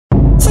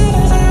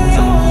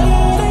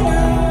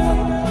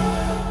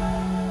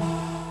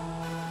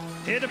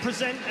Here to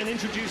present and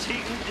introduce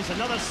HeatoN is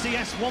another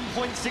CS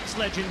 1.6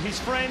 legend, his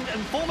friend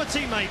and former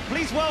teammate.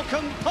 Please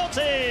welcome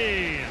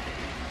Potty!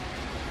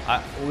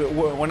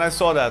 When I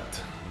saw that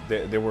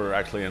they were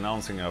actually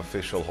announcing an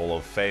official Hall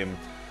of Fame,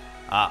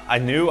 I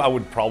knew I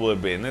would probably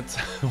be in it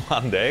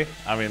one day.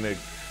 I mean,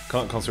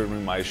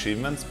 considering my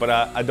achievements, but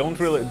I didn't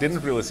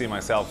really see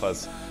myself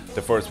as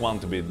the first one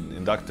to be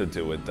inducted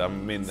to it. I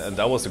mean,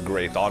 that was a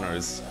great honor.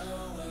 It's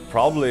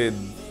probably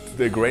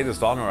the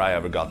greatest honor I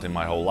ever got in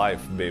my whole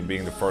life,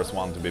 being the first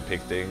one to be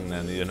picked in,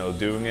 and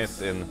doing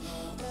it in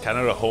kind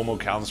of the home of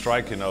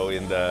Counter-Strike, in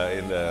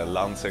the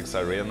Landsix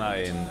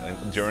Arena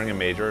during a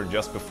major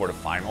just before the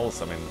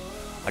finals. I mean,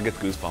 I get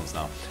goosebumps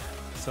now.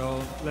 So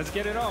let's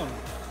get it on.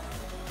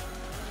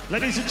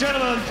 Ladies and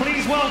gentlemen,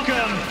 please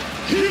welcome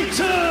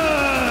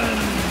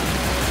HeatoN!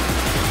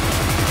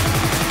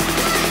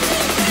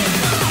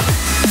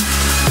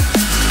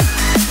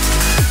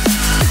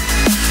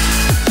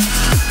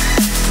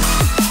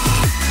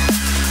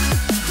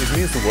 It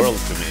means the world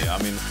to me. I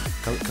mean,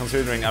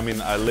 considering, I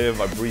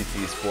breathe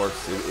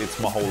esports, it's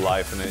my whole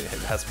life, and it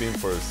has been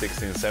for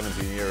 16,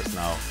 17 years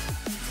now.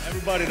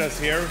 Everybody that's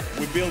here,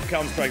 we build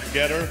Counter-Strike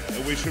together,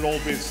 and we should all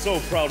be so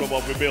proud of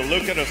what we build.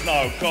 Look at us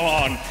now, come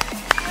on.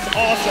 It's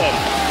awesome.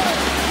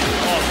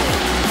 Awesome.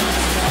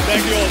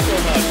 Thank you all so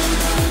much.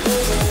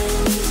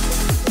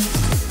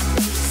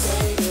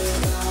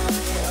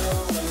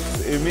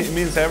 It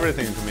means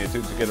everything to me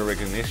to get a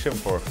recognition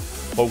for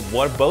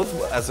what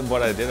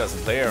I did as a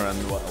player and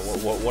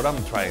what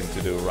I'm trying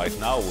to do right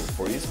now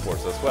for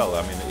esports as well.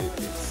 I mean,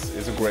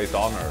 it's a great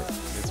honor.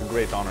 It's a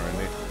great honor,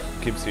 and it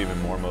keeps you even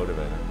more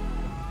motivated.